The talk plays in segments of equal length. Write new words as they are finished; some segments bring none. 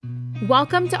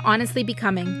Welcome to Honestly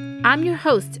Becoming. I'm your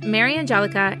host, Mary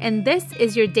Angelica, and this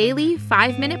is your daily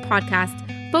 5-minute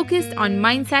podcast focused on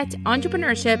mindset,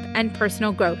 entrepreneurship, and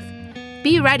personal growth.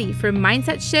 Be ready for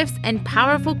mindset shifts and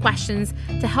powerful questions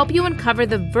to help you uncover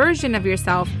the version of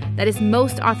yourself that is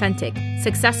most authentic,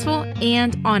 successful,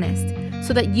 and honest,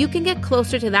 so that you can get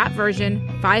closer to that version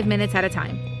 5 minutes at a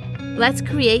time. Let's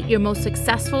create your most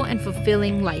successful and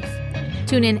fulfilling life.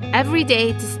 Tune in every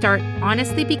day to start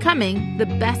honestly becoming the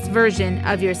best version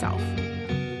of yourself.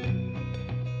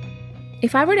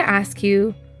 If I were to ask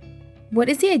you, what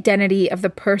is the identity of the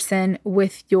person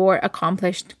with your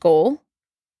accomplished goal?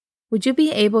 Would you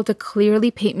be able to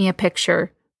clearly paint me a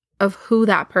picture of who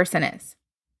that person is?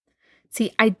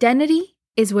 See, identity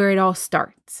is where it all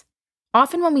starts.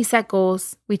 Often when we set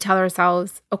goals, we tell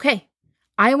ourselves, okay,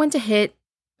 I want to hit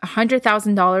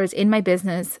 $100,000 in my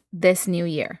business this new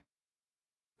year.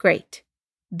 Great.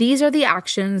 These are the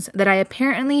actions that I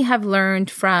apparently have learned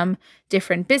from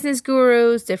different business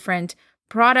gurus, different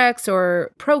products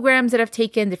or programs that I've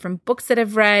taken, different books that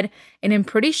I've read, and I'm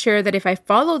pretty sure that if I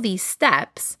follow these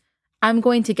steps, I'm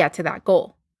going to get to that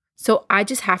goal. So I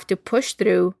just have to push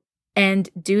through and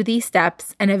do these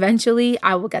steps, and eventually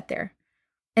I will get there.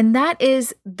 And that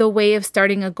is the way of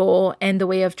starting a goal and the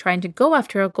way of trying to go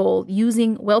after a goal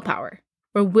using willpower.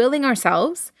 We're willing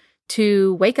ourselves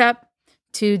to wake up,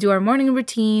 to do our morning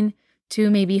routine, to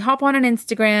maybe hop on an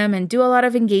Instagram and do a lot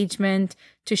of engagement,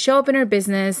 to show up in our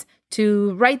business,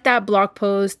 to write that blog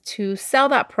post, to sell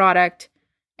that product.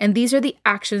 And these are the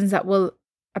actions that will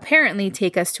apparently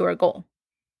take us to our goal.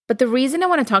 But the reason I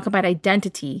want to talk about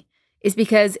identity is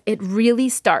because it really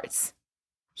starts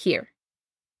here.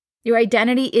 Your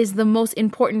identity is the most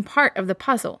important part of the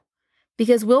puzzle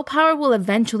because willpower will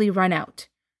eventually run out.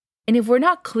 And if we're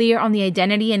not clear on the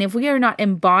identity, and if we are not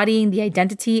embodying the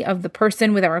identity of the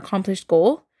person with our accomplished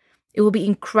goal, it will be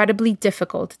incredibly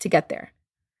difficult to get there.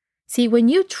 See, when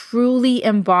you truly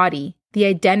embody the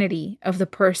identity of the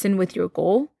person with your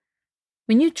goal,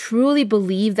 when you truly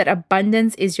believe that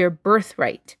abundance is your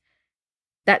birthright,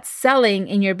 that selling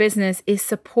in your business is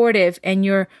supportive and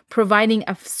you're providing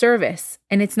a service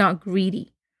and it's not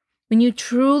greedy, when you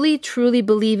truly, truly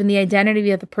believe in the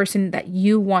identity of the person that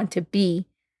you want to be,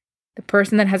 the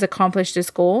person that has accomplished this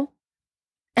goal,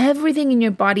 everything in your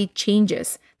body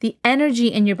changes. The energy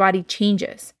in your body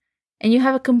changes. And you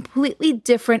have a completely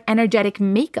different energetic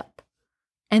makeup.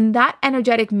 And that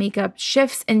energetic makeup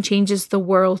shifts and changes the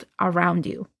world around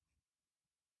you.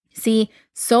 See,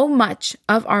 so much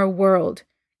of our world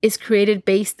is created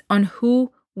based on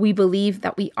who we believe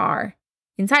that we are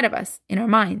inside of us, in our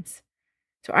minds.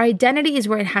 So our identity is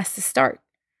where it has to start.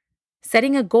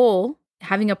 Setting a goal,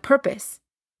 having a purpose.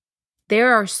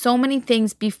 There are so many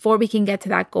things before we can get to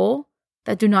that goal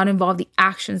that do not involve the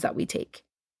actions that we take.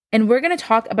 And we're going to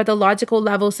talk about the logical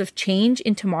levels of change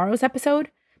in tomorrow's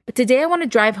episode. But today I want to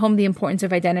drive home the importance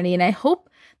of identity. And I hope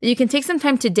that you can take some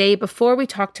time today before we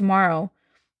talk tomorrow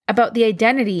about the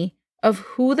identity of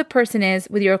who the person is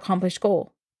with your accomplished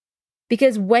goal.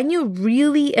 Because when you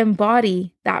really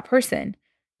embody that person,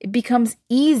 it becomes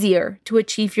easier to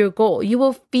achieve your goal. You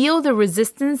will feel the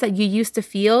resistance that you used to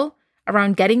feel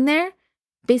around getting there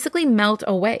basically melt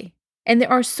away. And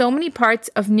there are so many parts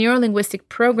of neurolinguistic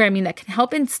programming that can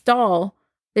help install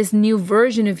this new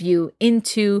version of you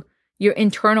into your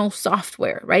internal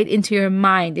software, right? Into your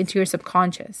mind, into your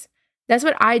subconscious. That's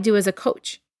what I do as a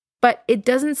coach. But it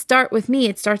doesn't start with me,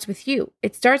 it starts with you.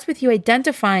 It starts with you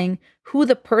identifying who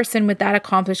the person with that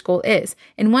accomplished goal is.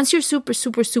 And once you're super,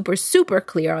 super, super, super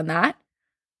clear on that,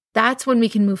 that's when we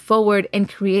can move forward and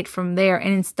create from there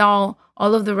and install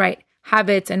all of the right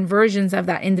habits and versions of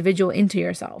that individual into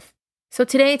yourself. So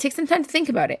today, take some time to think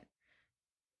about it.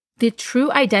 The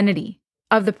true identity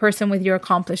of the person with your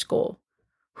accomplished goal.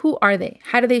 Who are they?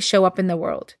 How do they show up in the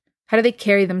world? How do they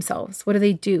carry themselves? What do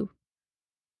they do?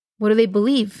 What do they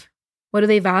believe? What do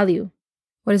they value?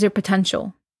 What is their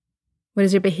potential? What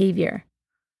is their behavior?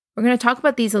 We're going to talk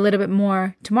about these a little bit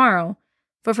more tomorrow.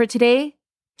 But for today,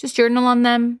 just journal on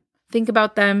them, think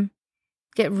about them,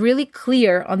 get really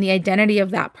clear on the identity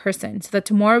of that person so that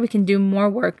tomorrow we can do more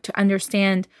work to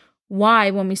understand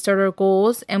why when we start our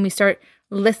goals and we start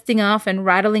listing off and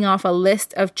rattling off a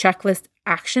list of checklist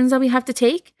actions that we have to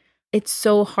take, it's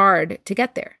so hard to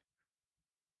get there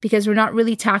because we're not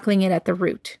really tackling it at the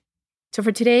root. So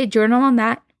for today, journal on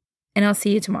that, and I'll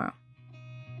see you tomorrow.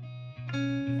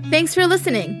 Thanks for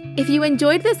listening. If you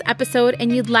enjoyed this episode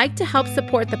and you'd like to help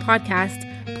support the podcast,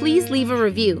 please leave a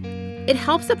review. It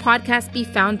helps the podcast be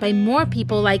found by more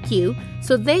people like you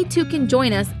so they too can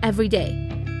join us every day.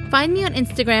 Find me on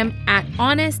Instagram at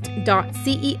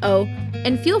honest.ceo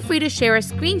and feel free to share a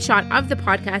screenshot of the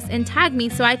podcast and tag me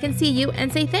so I can see you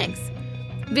and say thanks.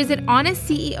 Visit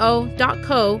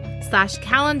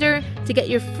honestceo.co/calendar to get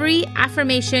your free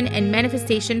affirmation and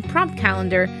manifestation prompt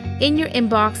calendar in your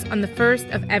inbox on the first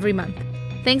of every month.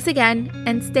 Thanks again,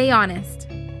 and stay honest.